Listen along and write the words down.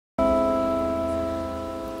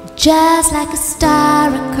just like a star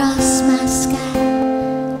across my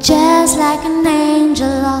sky, just like an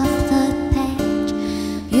angel off the page.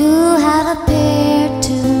 You have appeared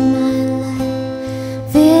to my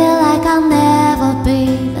life. Feel like I'll never be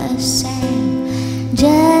the same,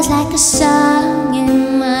 just like a song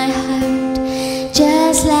in my heart,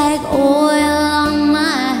 just like oil on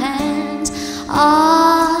my hands.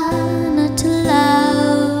 Honored to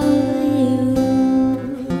love you.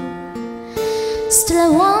 Still I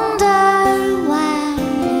wonder why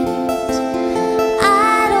it is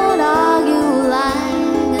I don't argue like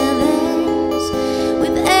this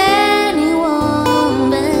with anyone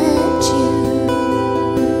but you.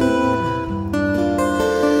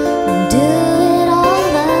 Do it all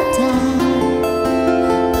the time,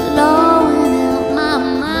 blowing out my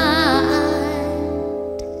mind.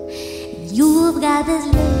 You've got this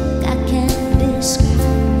look I can't describe.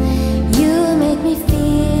 You make me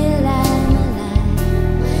feel I'm alive.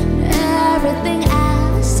 Everything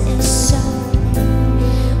else is so fake.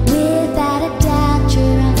 Without a doubt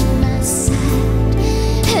you're on my side.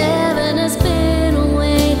 Heaven has been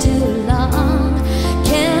away too long.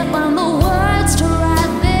 Can't find the words to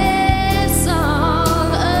write this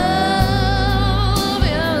song of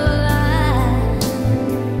your life.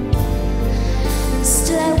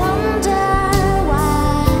 Still I wonder why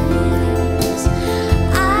it is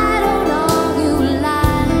I don't argue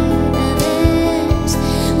like this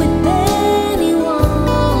with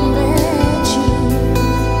anyone but you.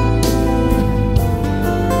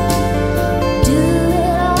 Do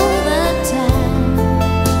it all the time,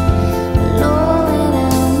 blowing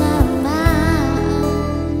out my mind.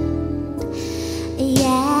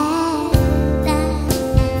 Yeah,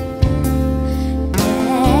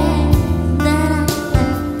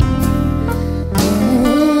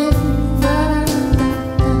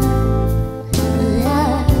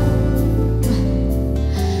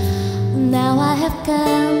 now I have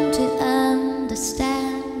come to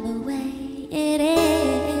understand the way it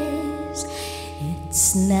is.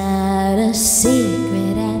 It's not a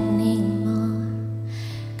secret anymore,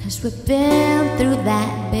 'cause we've been through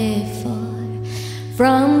that before.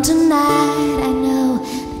 From tonight I know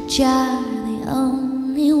that you're the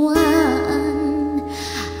only one.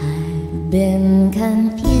 I've been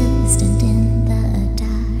confused and in the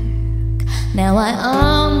dark. Now I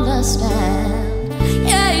understand.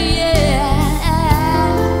 Yeah, yeah.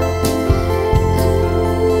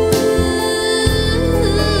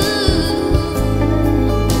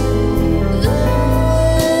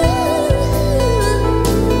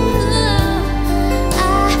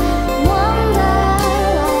 I wonder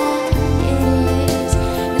why it is,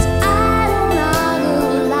 'cause I don't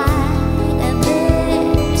argue like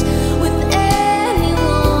this with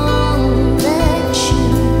anyone but you.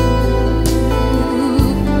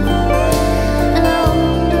 And I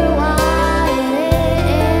wonder why it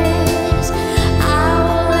is I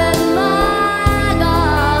will let my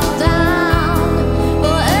guard down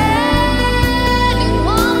for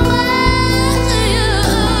anyone but you.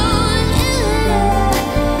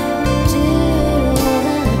 Do all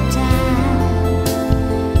the time,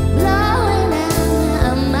 blowing out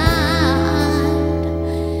my mind,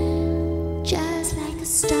 just like a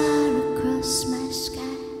star across my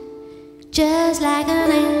sky, just like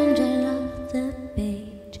an angel off the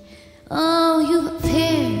page. Oh, you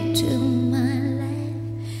appeared to my life.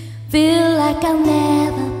 Feel like I'll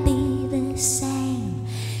never be the same,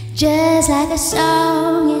 just like a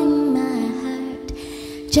song in my heart,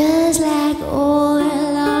 just like oil